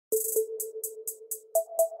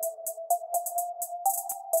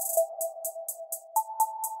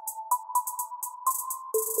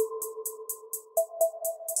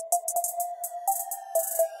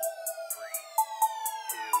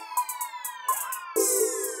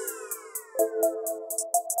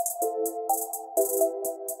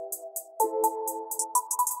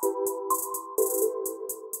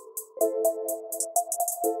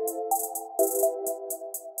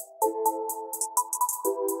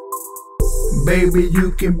Baby,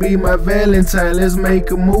 you can be my Valentine, let's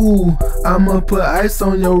make a move. I'ma put ice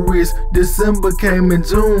on your wrist, December came in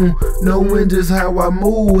June. Knowing just how I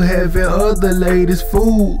move, having other ladies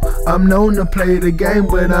fooled. I'm known to play the game,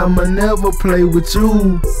 but I'ma never play with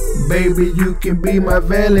you. Baby, you can be my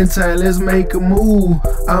Valentine, let's make a move.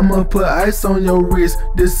 I'ma put ice on your wrist,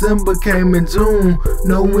 December came in June.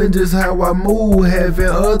 Knowing just how I move, having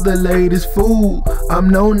other ladies fooled. I'm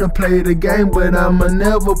known to play the game, but I'ma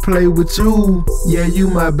never play with you. Yeah, you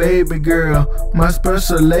my baby girl, my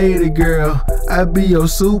special lady girl. I be your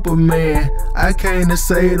Superman, I came to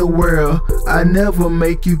save the world. I never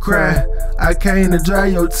make you cry, I came to dry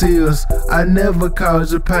your tears. I never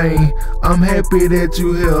cause you pain, I'm happy that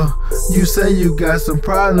you here. You say you got some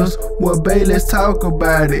problems, well babe, let's talk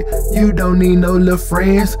about it. You don't need no little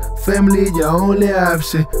friends, family your only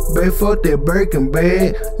option. Babe, fuck that Birkin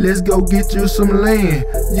bag, let's go get you some land.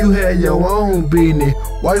 You had your own business,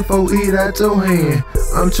 white folk eat out your hand.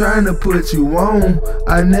 I'm trying to put you on,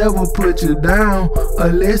 I never put you down,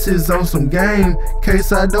 unless it's on some game,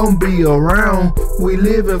 case I don't be around. We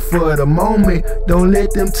living for the moment, don't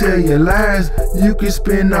let them tell you lies. You can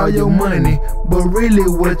spend all your money, but really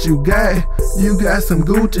what you got some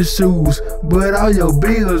Gucci shoes, but all your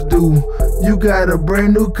bills do. You got a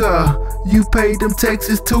brand new car, you paid them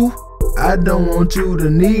taxes too. I don't want you to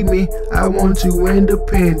need me, I want you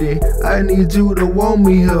independent. I need you to want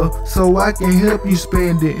me here, so I can help you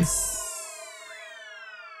spend it.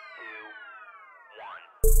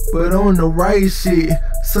 But on the right shit,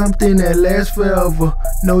 something that lasts forever.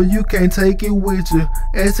 No, you can't take it with you,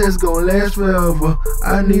 SS gon' last forever.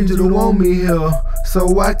 I need you to want me here,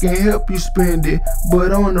 so I can help you spend it.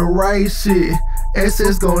 But on the right shit,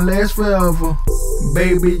 SS gon' last forever.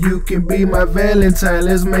 Baby, you can be my Valentine,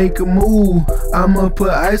 let's make a move. I'ma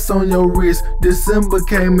put ice on your wrist, December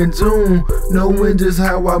came in June. Knowing just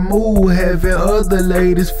how I move, having other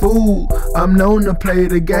ladies fooled. I'm known to play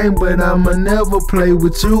the game, but I'ma never play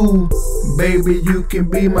with you. Baby, you can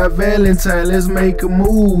be my Valentine, let's make a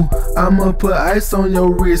move. I'ma put ice on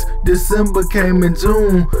your wrist, December came in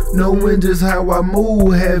June. Knowing just how I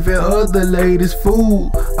move, having other ladies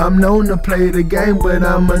fooled. I'm known to play the game, but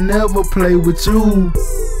I'ma never play with you.